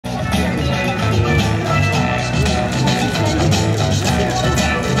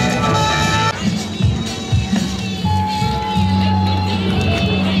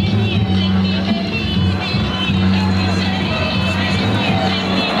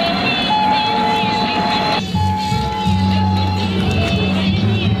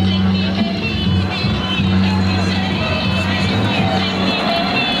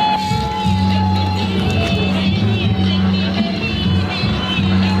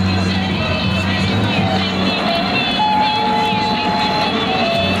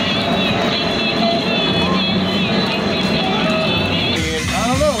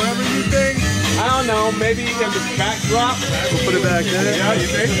We'll put it back there. Yeah, you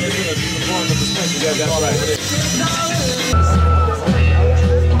think? Yeah, that's right.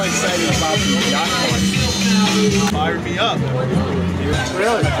 I'm excited about the yacht one. Fired me up.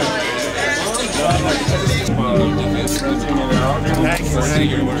 Really? Thanks.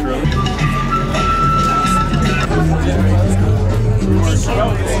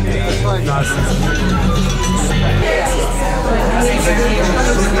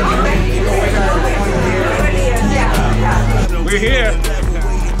 We're here.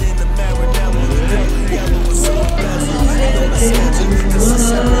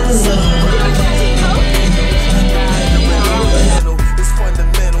 It's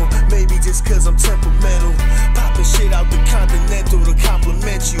fundamental, maybe just cause I'm temperamental. Popping shit out the continental to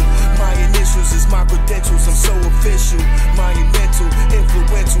compliment you. My initials is my credentials, I'm so official. Monumental,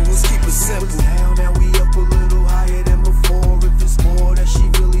 influential, let's keep it simple. Now we up a little higher than before. If it's more that she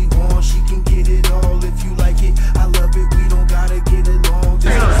really wants, she can get it all. If you like it, I love it, we don't gotta get along.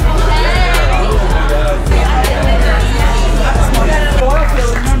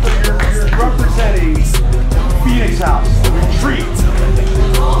 Remember, you're representing Phoenix House, Retreat,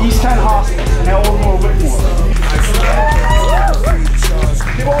 East 10 Hospital, and Elmore Whitmore.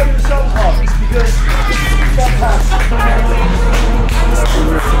 Give all yourselves hugs because that's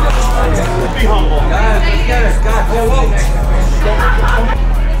be humble. Guys, let's get it. God,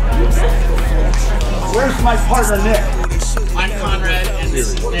 where's my partner, Nick? I'm Conrad, and this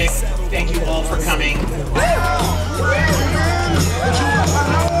is Nick. Thank you all for coming.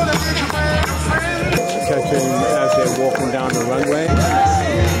 Catching as they're walking down the runway.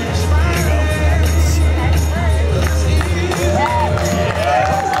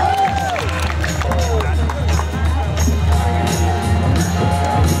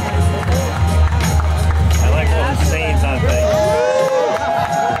 I like all the stains on things.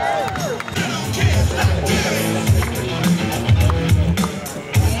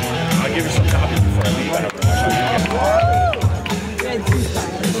 I'll give you some copies before I leave. I don't know.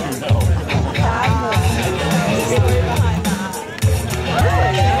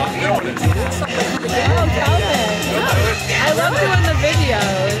 I love doing the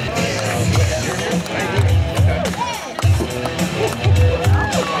videos.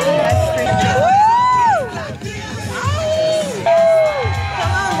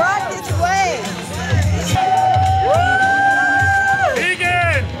 Come on, rock this way.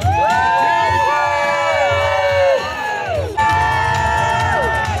 Vegan!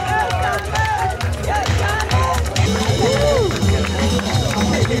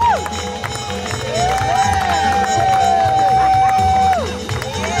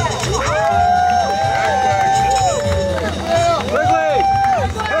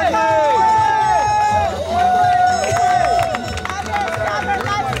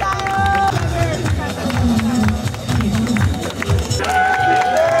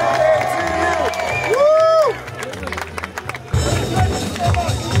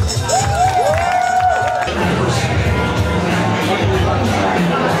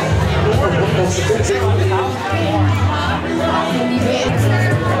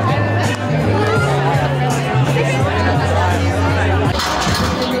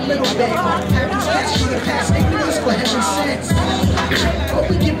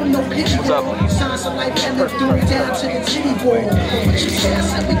 What's up? Signs of life and lift down to the titty ball.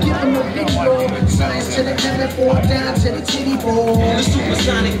 We give them no pitch ball. Signs to the heaven, fall down to the titty ball. The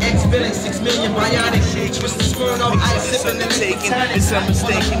supersonic X billing, 6 million bionic shit. Twist the squirrel off ice, sipping and taking. It's a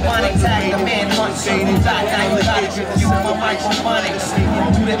mistake. One attack, the man hunts, fading back. I'm the bitch. You my microphonics.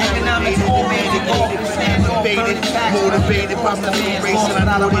 Do the economics, all man, they go up and stand off. Motivated by the racing,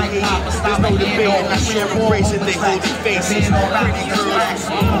 I know they hate. There's no debate, I share embracing, they hold their faces. Pretty girls.